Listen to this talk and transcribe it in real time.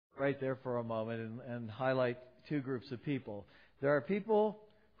right there for a moment and highlight two groups of people. There are people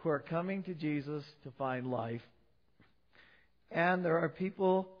who are coming to Jesus to find life, and there are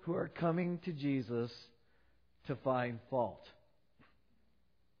people who are coming to Jesus to find fault.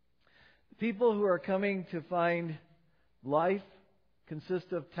 The people who are coming to find life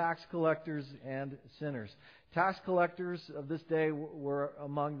consist of tax collectors and sinners. Tax collectors of this day were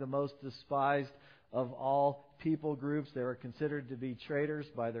among the most despised of all people groups. They were considered to be traitors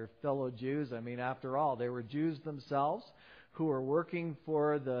by their fellow Jews. I mean, after all, they were Jews themselves who were working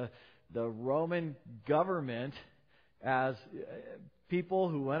for the Roman government as people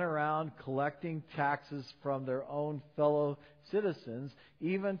who went around collecting taxes from their own fellow citizens,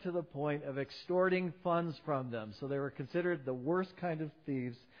 even to the point of extorting funds from them. So they were considered the worst kind of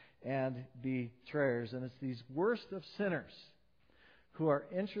thieves and betrayers. And it's these worst of sinners who are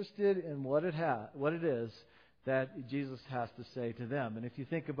interested in what it is that Jesus has to say to them. And if you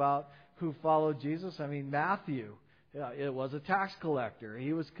think about who followed Jesus, I mean, Matthew, it was a tax collector.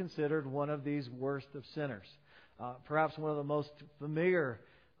 He was considered one of these worst of sinners. Perhaps one of the most familiar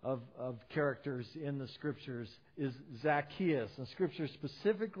of characters in the Scriptures is Zacchaeus. And Scripture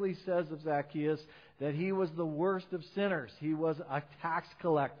specifically says of Zacchaeus that he was the worst of sinners. He was a tax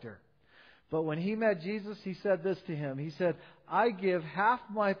collector. But when he met Jesus, he said this to him. He said, "I give half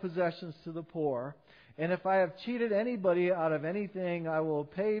my possessions to the poor, and if I have cheated anybody out of anything, I will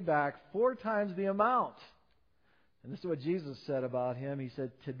pay back 4 times the amount." And this is what Jesus said about him. He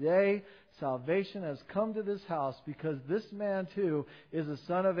said, "Today salvation has come to this house because this man too is a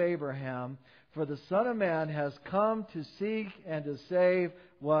son of Abraham. For the Son of Man has come to seek and to save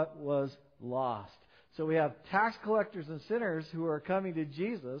what was lost." So we have tax collectors and sinners who are coming to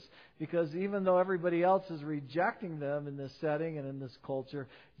Jesus because even though everybody else is rejecting them in this setting and in this culture,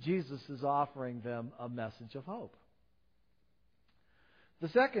 Jesus is offering them a message of hope. The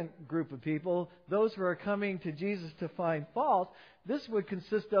second group of people, those who are coming to Jesus to find fault, this would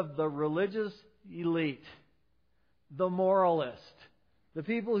consist of the religious elite, the moralist, the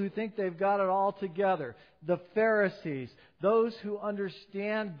people who think they've got it all together, the Pharisees, those who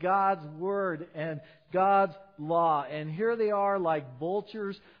understand God's Word and God's law. And here they are like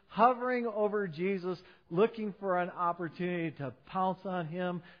vultures hovering over Jesus, looking for an opportunity to pounce on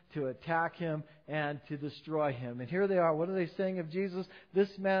Him, to attack Him, and to destroy Him. And here they are. What are they saying of Jesus?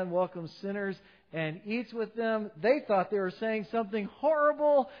 This man welcomes sinners and eats with them. They thought they were saying something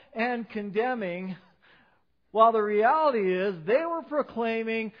horrible and condemning, while the reality is they were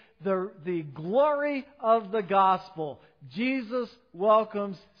proclaiming the glory of the gospel. Jesus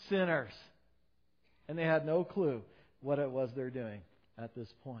welcomes sinners. And they had no clue what it was they're doing at this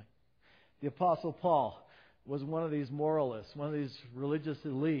point. The Apostle Paul was one of these moralists, one of these religious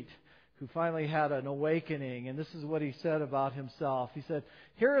elite who finally had an awakening. And this is what he said about himself. He said,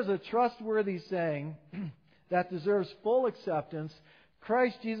 "Here is a trustworthy saying that deserves full acceptance.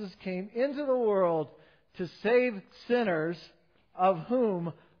 Christ Jesus came into the world to save sinners, of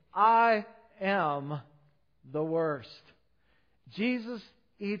whom I am the worst." Jesus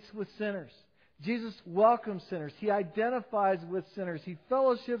eats with sinners. Jesus welcomes sinners. He identifies with sinners. He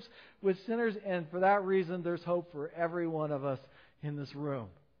fellowships with sinners. And for that reason, there's hope for every one of us in this room.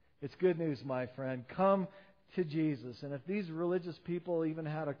 It's good news, my friend. Come to Jesus. And if these religious people even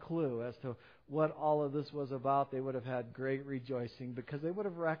had a clue as to what all of this was about, they would have had great rejoicing because they would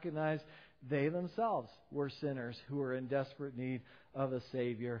have recognized they themselves were sinners who were in desperate need of a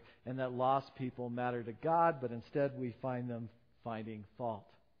Savior, and that lost people matter to God, but instead we find them finding fault.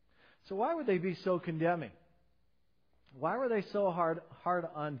 So why would they be so condemning? Why were they so hard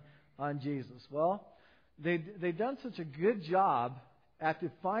on Jesus? Well, they've done such a good job at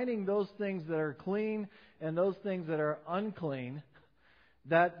defining those things that are clean and those things that are unclean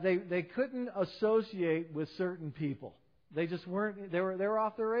that they couldn't associate with certain people. They just weren't. They were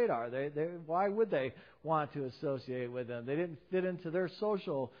off their radar. Why would they want to associate with them? They didn't fit into their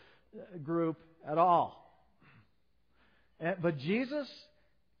social group at all. But Jesus,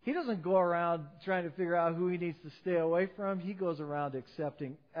 He doesn't go around trying to figure out who He needs to stay away from. He goes around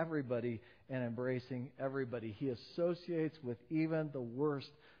accepting everybody and embracing everybody. He associates with even the worst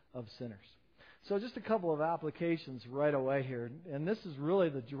of sinners. So just a couple of applications right away here. And this is really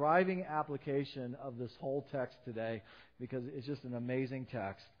the driving application of this whole text today because it's just an amazing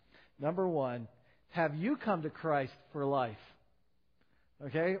text. Number one, have you come to Christ for life?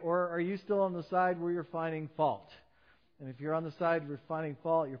 Okay? Or are you still on the side where you're finding fault? And if you're on the side where you're finding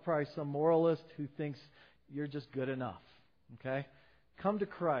fault, you're probably some moralist who thinks you're just good enough. Okay? Come to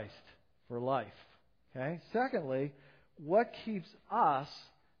Christ for life. Okay? Secondly, what keeps us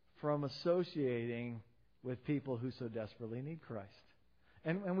from associating with people who so desperately need Christ?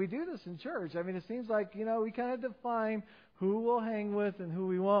 And we do this in church. I mean, it seems like, we kind of define who we'll hang with and who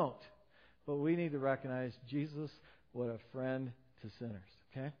we won't. But we need to recognize Jesus, what a friend to sinners.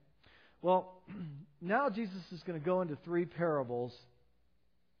 Okay? Well, now Jesus is going to go into 3 parables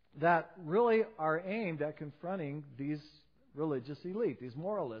that really are aimed at confronting these religious elite, these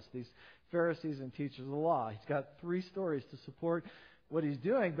moralists, these Pharisees and teachers of the law. He's got 3 stories to support what he's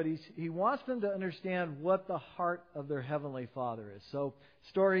doing, but he wants them to understand what the heart of their heavenly Father is. So,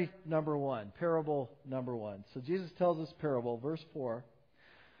 story number 1, parable number 1. So Jesus tells this parable, verse 4.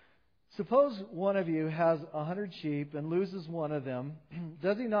 Suppose one of you has 100 sheep and loses one of them.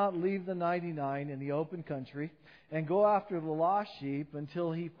 Does he not leave the 99 in the open country and go after the lost sheep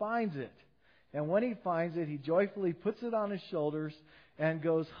until he finds it? And when he finds it, he joyfully puts it on his shoulders and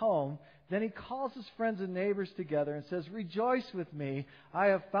goes home. Then he calls his friends and neighbors together and says, "Rejoice with me, I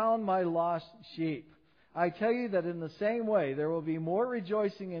have found my lost sheep." I tell you that in the same way there will be more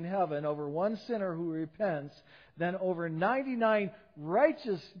rejoicing in heaven over one sinner who repents than over 99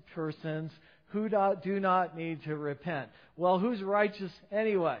 righteous persons who do not need to repent. Well, who's righteous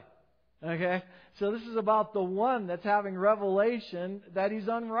anyway? Okay? So this is about the one that's having revelation that he's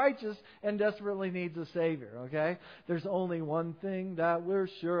unrighteous and desperately needs a Savior. Okay? There's only one thing that we're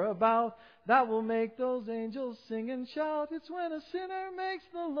sure about that will make those angels sing and shout. It's when a sinner makes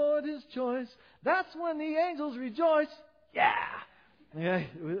the Lord his choice. That's when the angels rejoice. Yeah! Okay?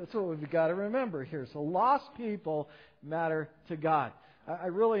 That's what we've got to remember here. So lost people matter to God. I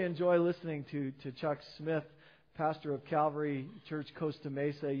really enjoy listening to Chuck Smith, pastor of Calvary Church Costa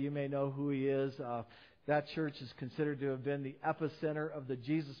Mesa. You may know who he is. That church is considered to have been the epicenter of the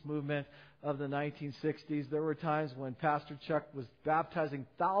Jesus movement of the 1960s. There were times when Pastor Chuck was baptizing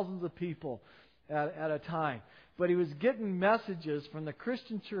thousands of people at a time. But he was getting messages from the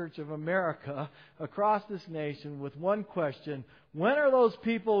Christian Church of America across this nation with one question: when are those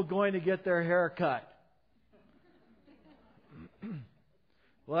people going to get their hair cut?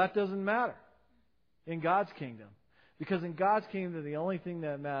 Well, that doesn't matter in God's kingdom. Because in God's kingdom, the only thing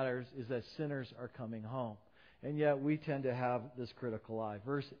that matters is that sinners are coming home. And yet we tend to have this critical eye.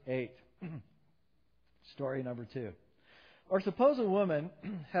 Verse 8, story number 2. Or suppose a woman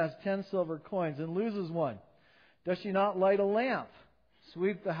has 10 silver coins and loses one. Does she not light a lamp,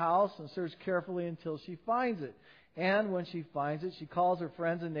 sweep the house, and search carefully until she finds it? And when she finds it, she calls her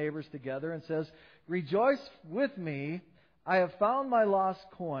friends and neighbors together and says, "Rejoice with me, I have found my lost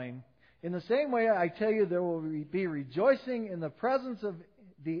coin." In the same way, I tell you, there will be rejoicing in the presence of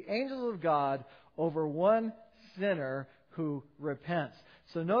the angels of God over one sinner who repents.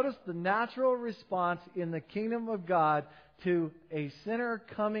 So notice the natural response in the kingdom of God to a sinner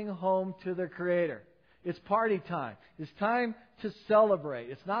coming home to their Creator. It's party time. It's time to celebrate.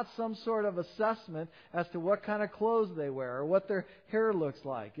 It's not some sort of assessment as to what kind of clothes they wear or what their hair looks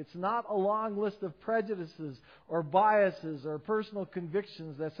like. It's not a long list of prejudices or biases or personal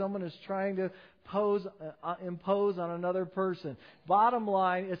convictions that someone is trying to impose on another person. Bottom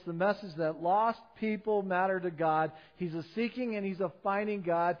line, it's the message that lost people matter to God. He's a seeking and He's a finding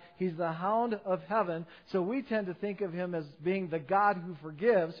God. He's the hound of heaven. So we tend to think of Him as being the God who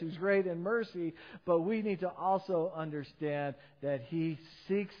forgives, who's great in mercy, but we need to also understand that He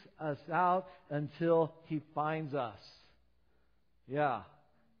seeks us out until He finds us. Yeah.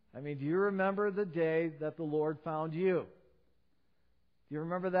 I mean, do you remember the day that the Lord found you? Do you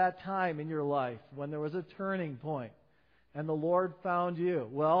remember that time in your life when there was a turning point and the Lord found you?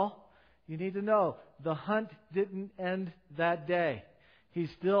 Well, you need to know the hunt didn't end that day. He's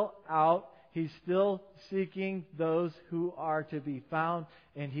still out. He's still seeking those who are to be found,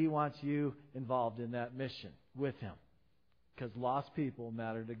 and He wants you involved in that mission with Him. Because lost people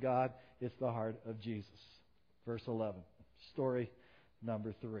matter to God. It's the heart of Jesus. Verse 11. Story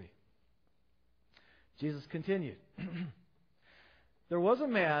number 3. Jesus continued. There was a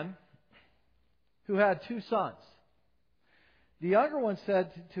man who had 2 sons. The younger one said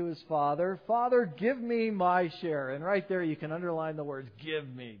to his father, "Father, give me my share." And right there you can underline the words,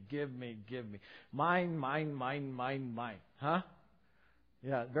 give me, give me, give me. Mine, mine, mine, mine, mine. Huh?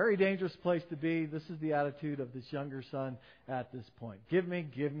 Yeah, very dangerous place to be. This is the attitude of this younger son at this point. Give me,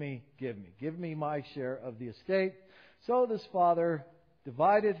 give me, give me. Give me my share of the estate. So this father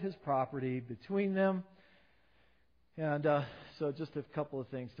divided his property between them. And so just a couple of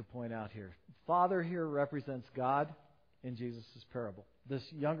things to point out here. Father here represents God in Jesus' parable. This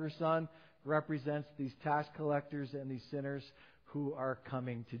younger son represents these tax collectors and these sinners who are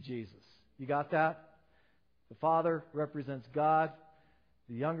coming to Jesus. You got that? The father represents God.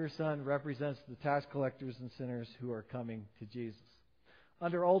 The younger son represents the tax collectors and sinners who are coming to Jesus.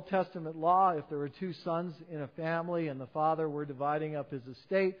 Under Old Testament law, if there were two sons in a family and the father were dividing up his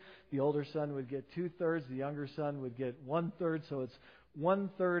estate, the older son would get 2/3, the younger son would get 1/3, so it's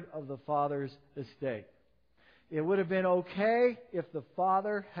 1/3 of the father's estate. It would have been okay if the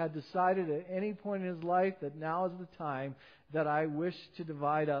father had decided at any point in his life that now is the time that I wish to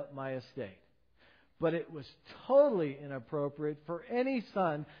divide up my estate. But it was totally inappropriate for any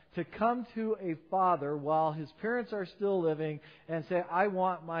son to come to a father while his parents are still living and say, I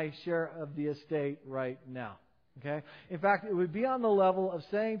want my share of the estate right now. Okay? In fact, it would be on the level of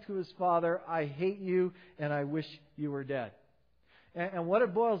saying to his father, I hate you and I wish you were dead. And what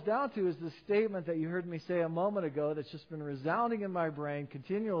it boils down to is the statement that you heard me say a moment ago that's just been resounding in my brain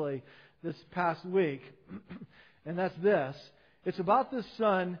continually this past week. And that's this. It's about this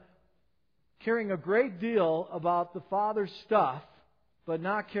son caring a great deal about the father's stuff, but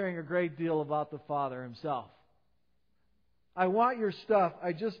not caring a great deal about the father himself. I want your stuff,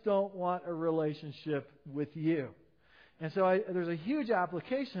 I just don't want a relationship with you. And so there's a huge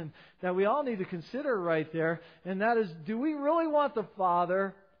application that we all need to consider right there, and that is, do we really want the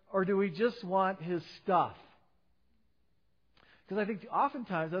father, or do we just want his stuff? Because I think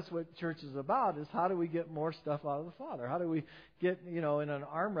oftentimes that's what church is about, is how do we get more stuff out of the Father? How do we get, in an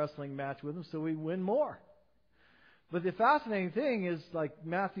arm wrestling match with Him so we win more? But the fascinating thing is like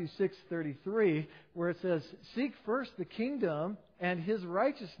Matthew 6:33, where it says, seek first the kingdom and His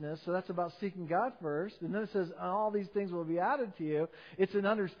righteousness. So that's about seeking God first. And then it says, all these things will be added to you. It's an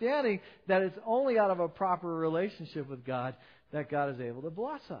understanding that it's only out of a proper relationship with God that God is able to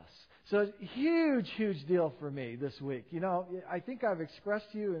bless us. So it's a huge, huge deal for me this week. I think I've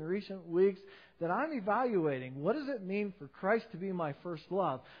expressed to you in recent weeks that I'm evaluating, what does it mean for Christ to be my first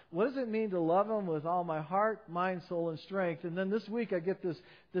love? What does it mean to love Him with all my heart, mind, soul, and strength? And then this week I get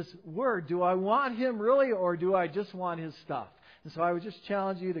this word, do I want Him really, or do I just want His stuff? And so I would just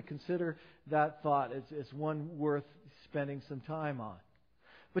challenge you to consider that thought. It's one worth spending some time on.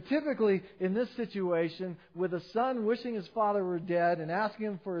 But typically, in this situation, with a son wishing his father were dead and asking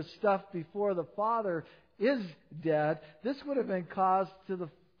him for his stuff before the father is dead, this would have been cause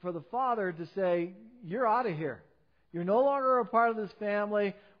for the father to say, you're out of here. You're no longer a part of this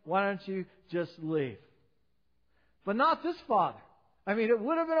family. Why don't you just leave? But not this father. It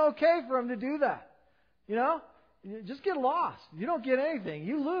would have been okay for him to do that. Just get lost. You don't get anything.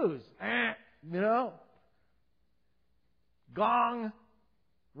 You lose. Gong.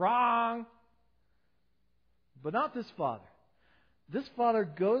 Wrong. But not this father. This father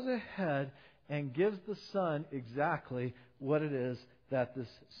goes ahead and gives the son exactly what it is that this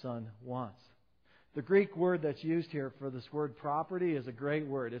son wants. The Greek word that's used here for this word property is a great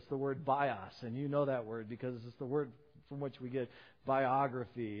word. It's the word bios, and you know that word because it's the word from which we get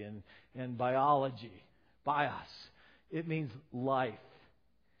biography and biology. Bios. It means life.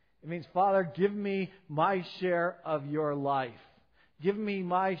 It means, Father, give me my share of your life. Give me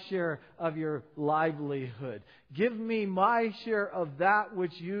my share of your livelihood. Give me my share of that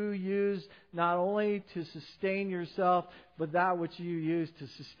which you use not only to sustain yourself, but that which you use to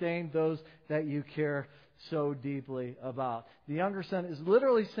sustain those that you care so deeply about. The younger son is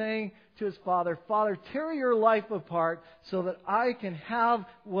literally saying to his father, Father, tear your life apart so that I can have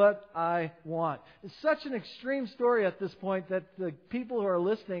what I want. It's such an extreme story at this point that the people who are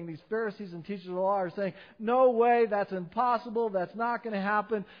listening, these Pharisees and teachers of the law, are saying, no way, that's impossible, that's not going to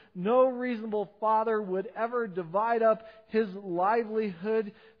happen. No reasonable father would ever divide up his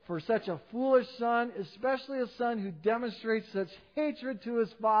livelihood for such a foolish son, especially a son who demonstrates such hatred to his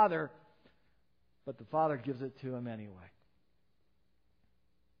father. But the father gives it to him anyway.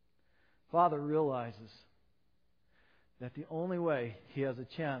 Father realizes that the only way he has a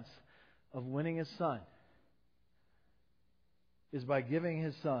chance of winning his son is by giving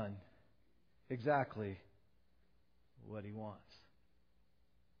his son exactly what he wants.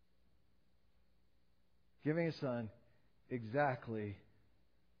 Giving his son exactly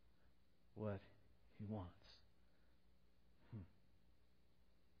what he wants.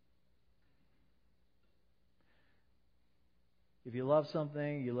 If you love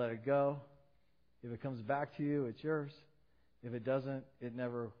something, you let it go. If it comes back to you, it's yours. If it doesn't, it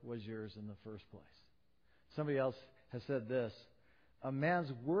never was yours in the first place. Somebody else has said this: a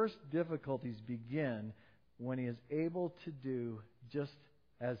man's worst difficulties begin when he is able to do just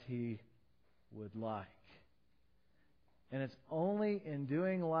as he would like. And it's only in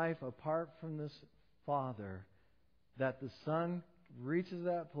doing life apart from this Father that the Son reaches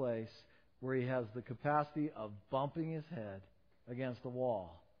that place where he has the capacity of bumping his head against the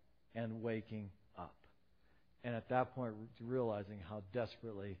wall and waking up. And at that point, realizing how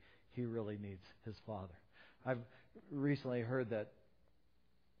desperately he really needs his Father. I've recently heard that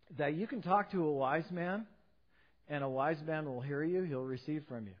that you can talk to a wise man, and a wise man will hear you. He'll receive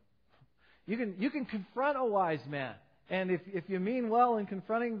from you. You can confront a wise man. And if you mean well in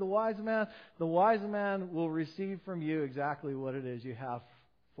confronting the wise man will receive from you exactly what it is you have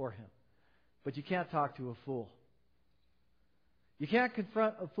for him. But you can't talk to a fool. You can't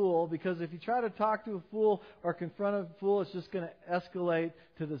confront a fool, because if you try to talk to a fool or confront a fool, it's just going to escalate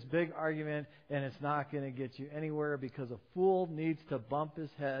to this big argument, and it's not going to get you anywhere, because a fool needs to bump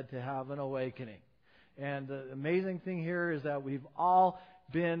his head to have an awakening. And the amazing thing here is that we've all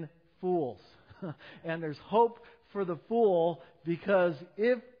been fools. And there's hope for the fool, because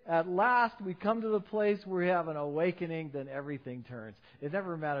if at last we come to the place where we have an awakening, then everything turns. It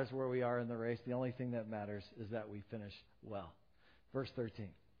never matters where we are in the race. The only thing that matters is that we finish well. Verse 13.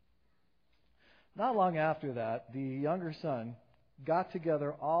 Not long after that, the younger son got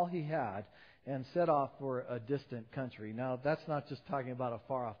together all he had and set off for a distant country. Now, that's not just talking about a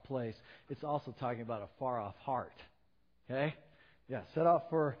far-off place. It's also talking about a far-off heart. Okay? Yeah, set off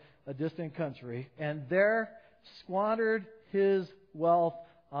for a distant country, and there squandered his wealth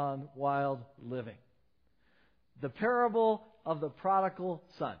on wild living. The parable of the prodigal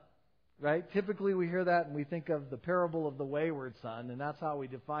son. Right? Typically we hear that and we think of the parable of the wayward son, and that's how we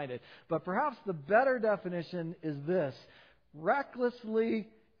define it. But perhaps the better definition is this: recklessly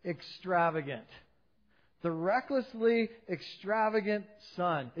extravagant. The recklessly extravagant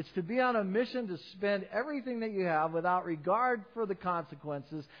son. It's to be on a mission to spend everything that you have without regard for the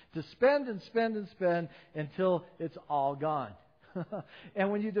consequences, to spend and spend and spend until it's all gone.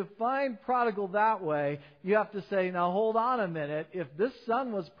 And when you define prodigal that way, you have to say, now hold on a minute. If this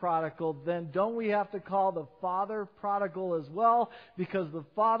son was prodigal, then don't we have to call the father prodigal as well? Because the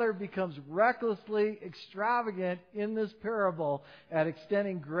father becomes recklessly extravagant in this parable at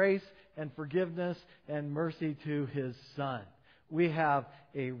extending grace and forgiveness and mercy to his son. We have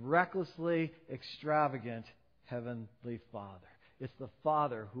a recklessly extravagant heavenly Father. It's the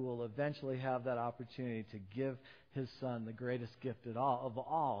Father who will eventually have that opportunity to give His Son the greatest gift of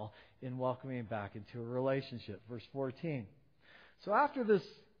all in welcoming him back into a relationship. Verse 14. So after this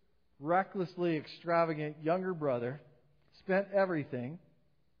recklessly extravagant younger brother spent everything,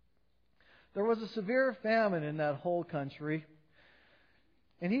 there was a severe famine in that whole country,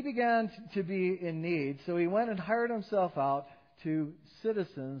 and he began to be in need. So he went and hired himself out to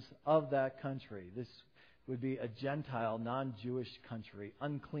citizens of that country. This would be a Gentile, non-Jewish country,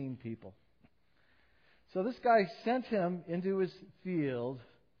 unclean people. So this guy sent him into his fields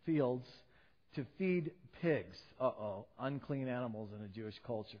to feed pigs. Unclean animals in a Jewish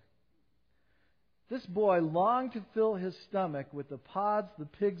culture. This boy longed to fill his stomach with the pods the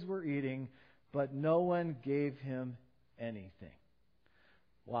pigs were eating, but no one gave him anything.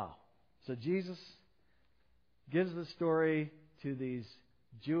 Wow. So Jesus gives the story to these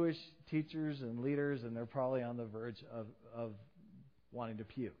Jewish teachers and leaders, and they're probably on the verge of wanting to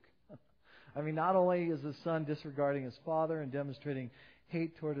puke. I mean, not only is the son disregarding his father and demonstrating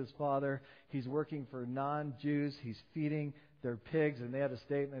hate toward his father, he's working for non-Jews. He's feeding their pigs, and they had a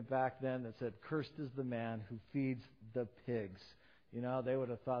statement back then that said, "Cursed is the man who feeds the pigs." You know, they would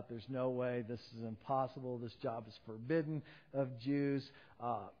have thought there's no way, this is impossible, this job is forbidden of Jews.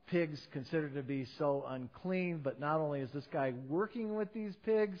 Pigs considered to be so unclean, but not only is this guy working with these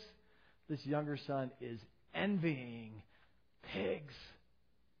pigs, this younger son is envying pigs.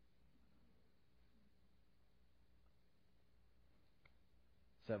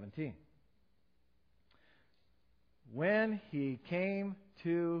 (17) When he came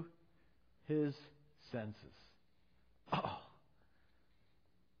to his senses.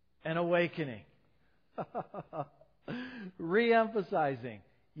 An awakening. Re-emphasizing.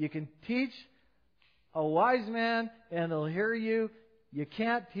 You can teach a wise man and he'll hear you. You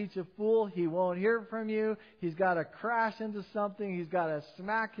can't teach a fool. He won't hear from you. He's got to crash into something. He's got to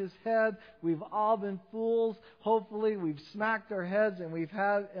smack his head. We've all been fools. Hopefully we've smacked our heads and we've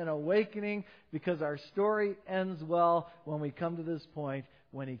had an awakening, because our story ends well when we come to this point.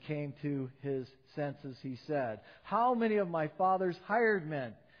 When he came to his senses, he said, "How many of my father's hired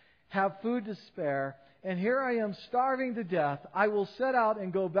men have food to spare, and here I am starving to death? I will set out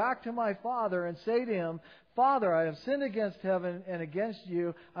and go back to my father and say to him, 'Father, I have sinned against heaven and against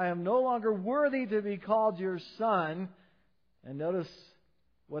you. I am no longer worthy to be called your son.'" And notice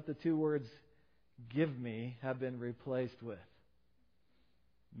what the two words "give me" have been replaced with.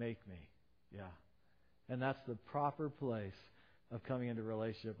 Make me. Yeah. And that's the proper place of coming into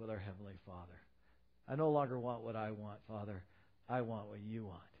relationship with our Heavenly Father. I no longer want what I want, Father. I want what you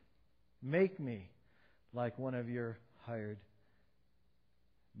want. Make me like one of your hired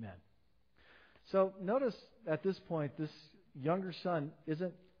men. So notice at this point, this younger son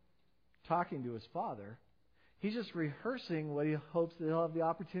isn't talking to his father. He's just rehearsing what he hopes that he'll have the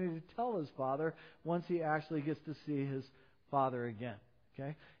opportunity to tell his father once he actually gets to see his father again.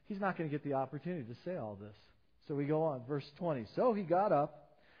 Okay? He's not going to get the opportunity to say all this. So we go on, verse 20. So he got up,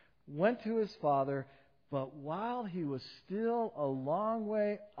 went to his father, but while he was still a long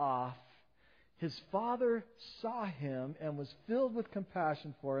way off, his father saw him and was filled with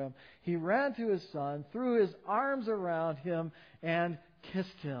compassion for him. He ran to his son, threw his arms around him, and kissed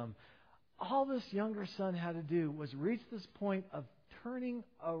him. All this younger son had to do was reach this point of turning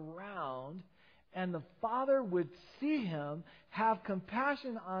around, and the father would see him, have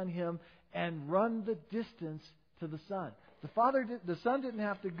compassion on him, and run the distance to the son. The son didn't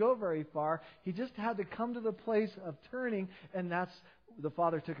have to go very far. He just had to come to the place of turning, and the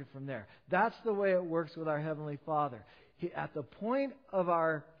Father took it from there. That's the way it works with our Heavenly Father. At the point of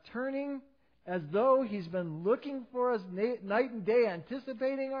our turning, as though He's been looking for us night and day,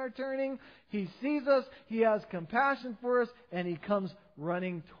 anticipating our turning, He sees us, He has compassion for us, and He comes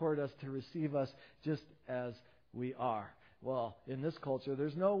running toward us to receive us just as we are. Well, in this culture,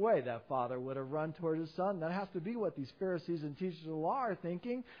 there's no way that father would have run toward his son. That has to be what these Pharisees and teachers of the law are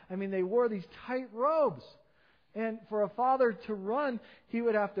thinking. I mean, they wore these tight robes. And for a father to run, he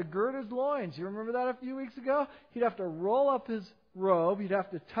would have to gird his loins. You remember that a few weeks ago? He'd have to roll up his robe. He'd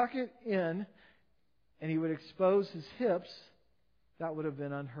have to tuck it in. And he would expose his hips. That would have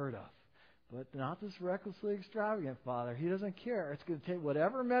been unheard of. But not this recklessly extravagant father. He doesn't care. It's going to take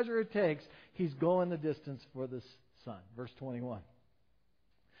whatever measure it takes. He's going the distance for this son. Verse 21.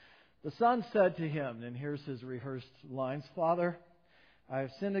 The son said to him, and here's his rehearsed lines, Father, I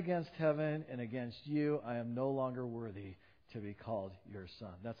have sinned against heaven and against you. I am no longer worthy to be called your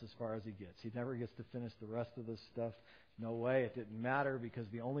son. That's as far as he gets. He never gets to finish the rest of this stuff. No way. It didn't matter, because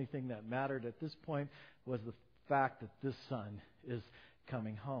the only thing that mattered at this point was the fact that this son is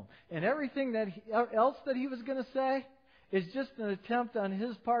coming home. And everything else that he was going to say is just an attempt on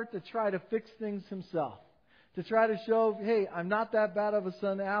his part to try to fix things himself. To try to show, hey, I'm not that bad of a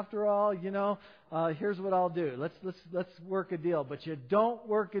son after all. Here's what I'll do. Let's work a deal. But you don't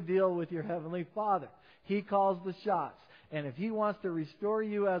work a deal with your Heavenly Father. He calls the shots. And if He wants to restore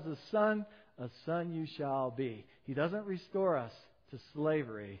you as a son you shall be. He doesn't restore us to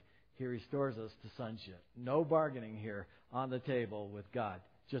slavery. He restores us to sonship. No bargaining here on the table with God.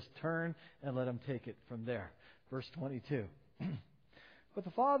 Just turn and let Him take it from there. Verse 22. But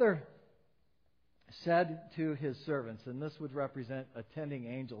the Father said to His servants, and this would represent attending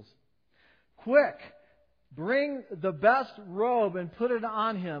angels, quick, bring the best robe and put it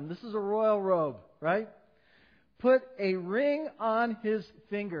on him. This is a royal robe, right? Put a ring on his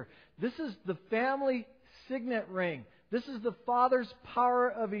finger. This is the family signet ring. This is the father's power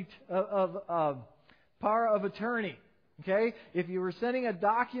of attorney. Okay? If you were sending a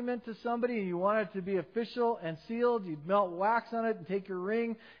document to somebody and you wanted it to be official and sealed, you'd melt wax on it and take your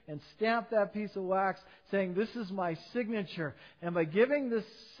ring and stamp that piece of wax saying, this is my signature. And by giving this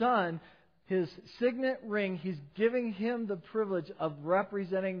son his signet ring, he's giving him the privilege of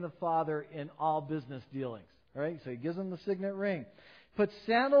representing the father in all business dealings. All right? So he gives him the signet ring. Put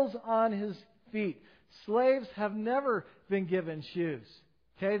sandals on his feet. Slaves have never been given shoes.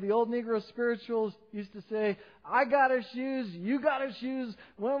 Okay, the old Negro spirituals used to say, I got his shoes, you got his shoes.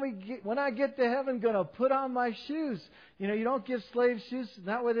 When I get to heaven, going to put on my shoes. You don't give slaves shoes,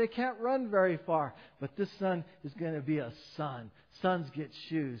 that way they can't run very far. But this son is going to be a son. Sons get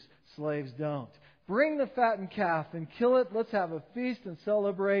shoes, slaves don't. Bring the fattened calf and kill it. Let's have a feast and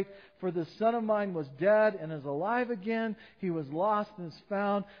celebrate. For this son of mine was dead and is alive again. He was lost and is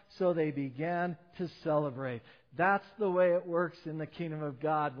found. So they began to celebrate. That's the way it works in the kingdom of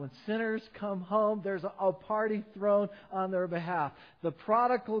God. When sinners come home, there's a party thrown on their behalf. The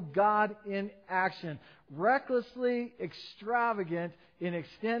prodigal God in action, recklessly extravagant in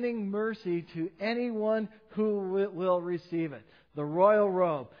extending mercy to anyone who will receive it. The royal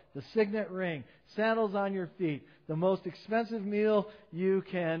robe, the signet ring, sandals on your feet, the most expensive meal you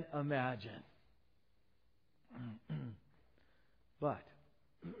can imagine. But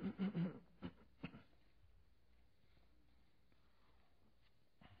do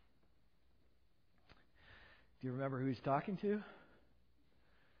you remember who he's talking to?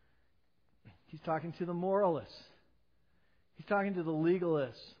 He's talking to the moralists. He's talking to the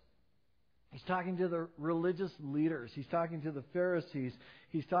legalists. He's talking to the religious leaders. He's talking to the Pharisees.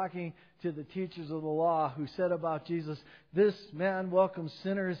 He's talking to the teachers of the law who said about Jesus, "This man welcomes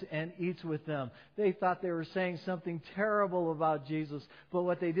sinners and eats with them." They thought they were saying something terrible about Jesus, but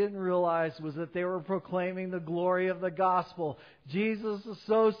what they didn't realize was that they were proclaiming the glory of the gospel. Jesus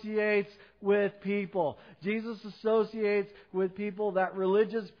associates with people. Jesus associates with people that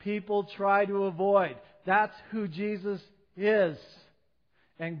religious people try to avoid. That's who Jesus is.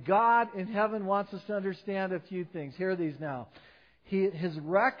 And God in heaven wants us to understand a few things. Hear these now. His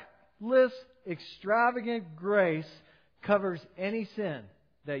reckless, extravagant grace covers any sin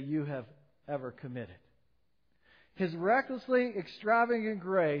that you have ever committed. His recklessly extravagant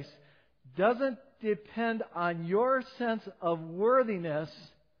grace doesn't depend on your sense of worthiness,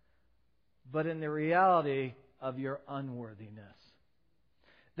 but in the reality of your unworthiness.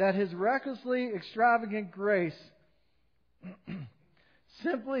 That His recklessly extravagant grace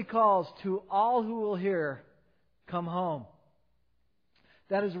simply calls to all who will hear, "Come home."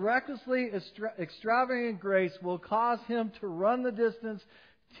 That His recklessly extravagant grace will cause Him to run the distance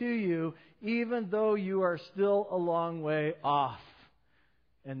to you, even though you are still a long way off.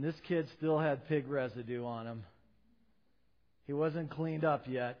 And this kid still had pig residue on him. He wasn't cleaned up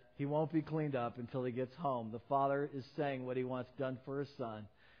yet. He won't be cleaned up until he gets home. The father is saying what he wants done for his son,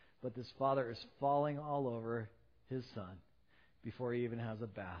 but this father is falling all over his son before he even has a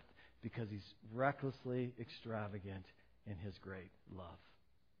bath, because he's recklessly extravagant in His great love.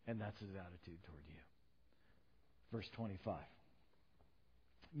 And that's His attitude toward you. Verse 25.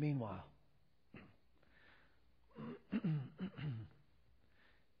 Meanwhile,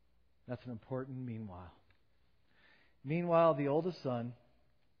 that's an important meanwhile. Meanwhile, the oldest son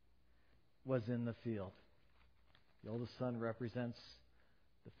was in the field. The oldest son represents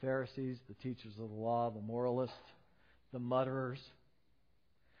the Pharisees, the teachers of the law, the moralists, the mutterers.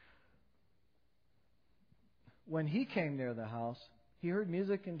 When he came near the house, he heard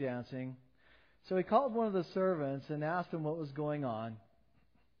music and dancing. So he called one of the servants and asked him what was going on.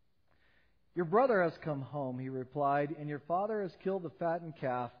 "Your brother has come home," he replied, "and your father has killed the fattened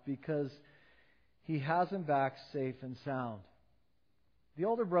calf because he has him back safe and sound." The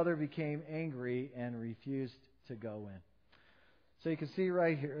older brother became angry and refused to go in. So you can see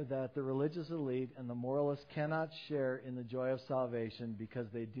right here that the religious elite and the moralists cannot share in the joy of salvation because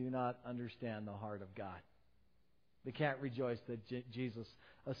they do not understand the heart of God. They can't rejoice that Jesus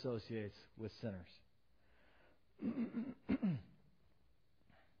associates with sinners.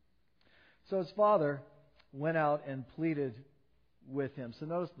 So his father went out and pleaded with him. So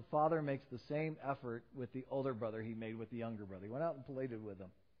notice the father makes the same effort with the older brother he made with the younger brother. He went out and pleaded with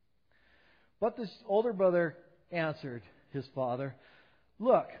him. But this older brother answered his father,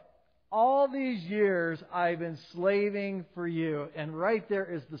 "Look, all these years I've been slaving for you." And right there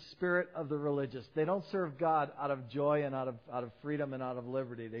is the spirit of the religious. They don't serve God out of joy and out of freedom and out of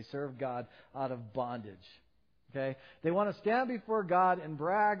liberty. They serve God out of bondage. Okay? They want to stand before God and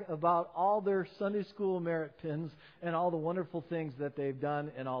brag about all their Sunday school merit pins and all the wonderful things that they've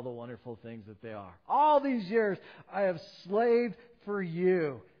done and all the wonderful things that they are. "All these years I have slaved for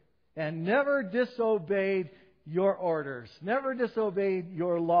you and never disobeyed your orders, never disobeyed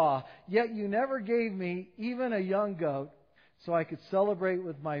your law. Yet you never gave me even a young goat so I could celebrate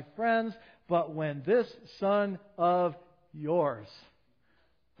with my friends. But when this son of yours..."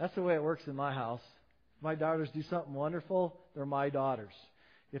 That's the way it works in my house. If my daughters do something wonderful, they're my daughters.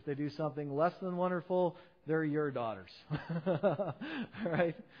 If they do something less than wonderful, they're your daughters.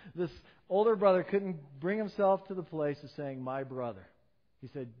 Right? This older brother couldn't bring himself to the place of saying, "My brother." He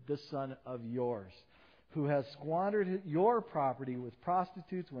said, "This son of yours, who has squandered your property with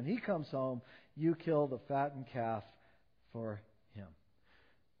prostitutes, when he comes home, you kill the fattened calf for him."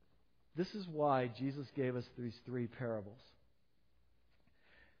 This is why Jesus gave us these three parables.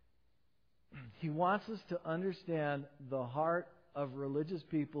 He wants us to understand the heart of religious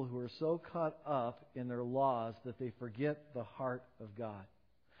people who are so caught up in their laws that they forget the heart of God.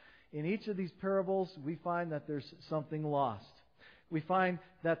 In each of these parables, we find that there's something lost. We find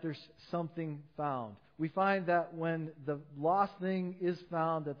that there's something found. We find that when the lost thing is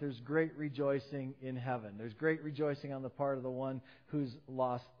found, that there's great rejoicing in heaven. There's great rejoicing on the part of the one who's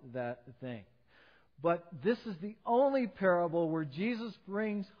lost that thing. But this is the only parable where Jesus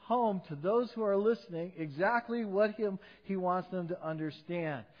brings home to those who are listening exactly what He wants them to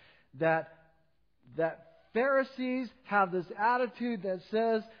understand. That Pharisees have this attitude that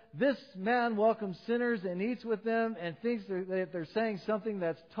says, "This man welcomes sinners and eats with them," and thinks that they're saying something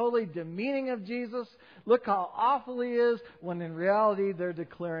that's totally demeaning of Jesus. Look how awful He is, when in reality they're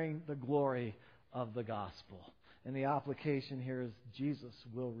declaring the glory of the gospel. And the application here is Jesus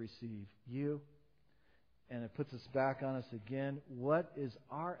will receive you. And it puts us back on us again. What is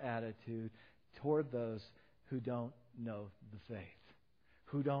our attitude toward those who don't know the faith,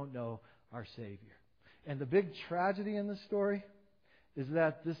 who don't know our Savior? And the big tragedy in this story is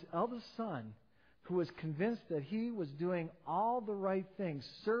that this eldest son, who was convinced that he was doing all the right things,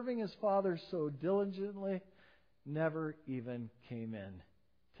 serving his father so diligently, never even came in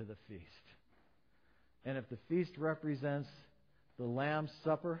to the feast. And if the feast represents the Lamb's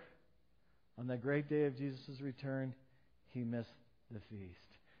Supper on the great day of Jesus' return, he missed the feast.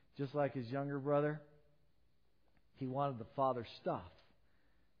 Just like his younger brother, he wanted the Father's stuff.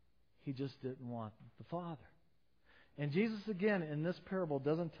 He just didn't want the Father. And Jesus, again, in this parable,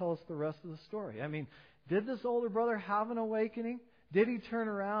 doesn't tell us the rest of the story. I mean, did this older brother have an awakening? Did he turn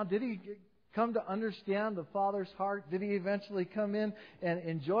around? Did he come to understand the Father's heart? Did he eventually come in and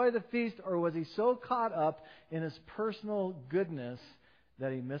enjoy the feast? Or was he so caught up in his personal goodness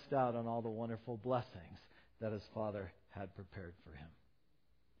that he missed out on all the wonderful blessings that his Father had prepared for him?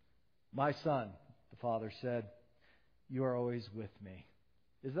 My son, the Father said, you are always with me.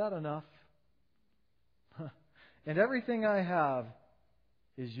 Is that enough? And everything I have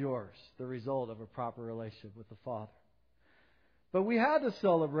is yours, the result of a proper relationship with the Father. But we had to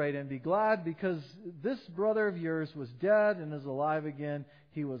celebrate and be glad because this brother of yours was dead and is alive again.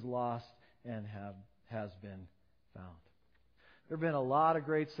 He was lost and has been found. There have been a lot of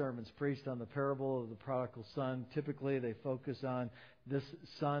great sermons preached on the parable of the prodigal son. Typically, they focus on this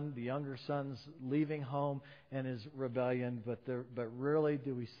son, the younger son's leaving home and his rebellion. But rarely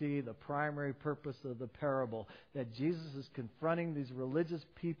do we see the primary purpose of the parable, that Jesus is confronting these religious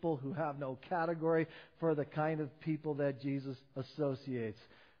people who have no category for the kind of people that Jesus associates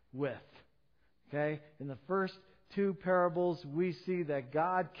with. Okay? In the first two parables, we see that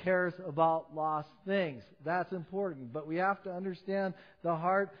God cares about lost things. That's important. But we have to understand the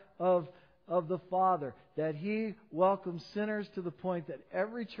heart of the Father, that He welcomes sinners to the point that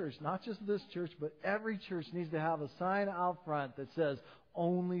every church, not just this church, but every church needs to have a sign out front that says,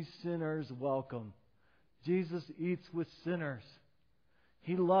 only sinners welcome. Jesus eats with sinners.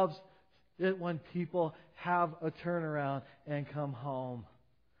 He loves it when people have a turnaround and come home.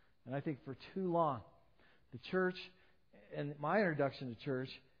 And I think for too long, the church, and my introduction to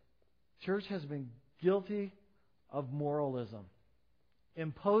church has been guilty of moralism.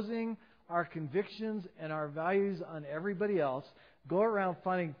 Imposing our convictions and our values on everybody else, go around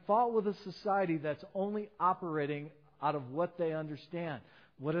finding fault with a society that's only operating out of what they understand.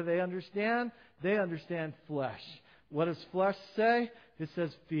 What do they understand? They understand flesh. What does flesh say? It says,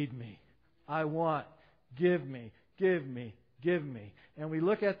 feed me. I want. Give me. Give me. Give me. And we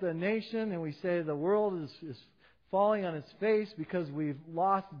look at the nation and we say the world is falling on its face because we've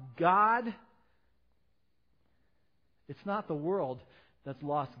lost God. It's not the world that's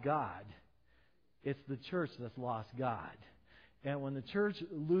lost God. It's the church that's lost God. And when the church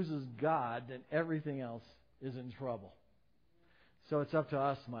loses God, then everything else is in trouble. So it's up to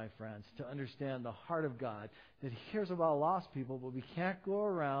us, my friends, to understand the heart of God, that He cares about lost people, but we can't go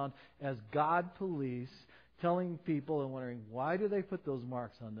around as God police telling people and wondering, why do they put those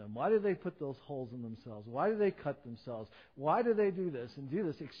marks on them? Why do they put those holes in themselves? Why do they cut themselves? Why do they do this and do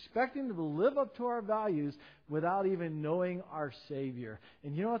this? Expecting them to live up to our values without even knowing our Savior.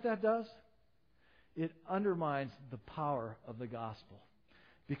 And you know what that does? It undermines the power of the gospel.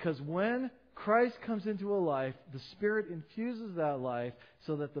 Because when Christ comes into a life, the Spirit infuses that life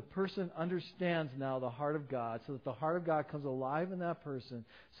so that the person understands now the heart of God, so that the heart of God comes alive in that person,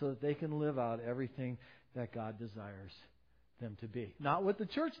 so that they can live out everything that God desires them to be. Not what the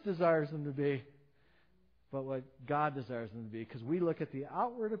church desires them to be, but what God desires them to be. Because we look at the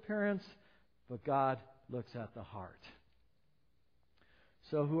outward appearance, but God looks at the heart.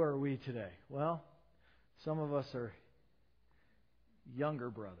 So who are we today? Well, some of us are younger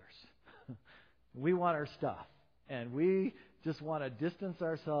brothers. We want our stuff. And we just want to distance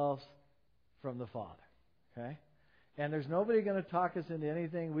ourselves from the Father. Okay? And there's nobody going to talk us into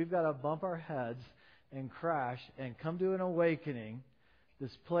anything. We've got to bump our heads and crash and come to an awakening,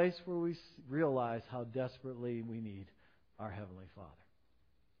 this place where we realize how desperately we need our Heavenly Father.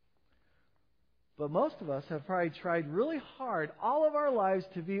 But most of us have probably tried really hard all of our lives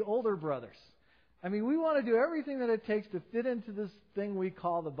to be older brothers. I mean, we want to do everything that it takes to fit into this thing we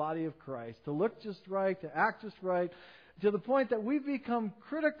call the body of Christ, to look just right, to act just right, to the point that we've become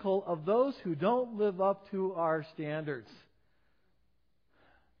critical of those who don't live up to our standards.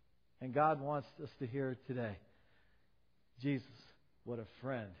 And God wants us to hear today, Jesus, what a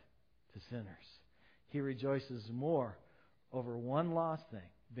friend to sinners. He rejoices more over one lost thing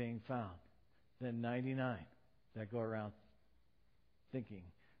being found than 99 that go around thinking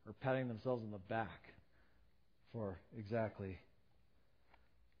or patting themselves on the back for exactly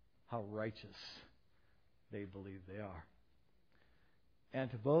how righteous they believe they are. And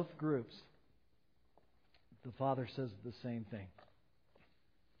to both groups, the Father says the same thing.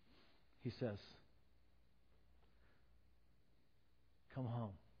 He says, come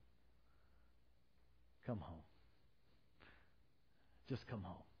home. Come home. Just come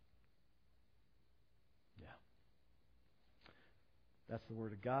home. Yeah. That's the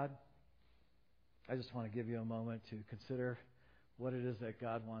Word of God. I just want to give you a moment to consider what it is that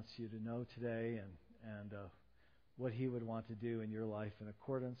God wants you to know today and what He would want to do in your life in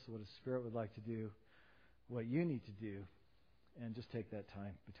accordance, what His Spirit would like to do, what you need to do, and just take that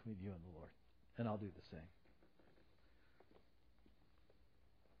time between you and the Lord. And I'll do the same.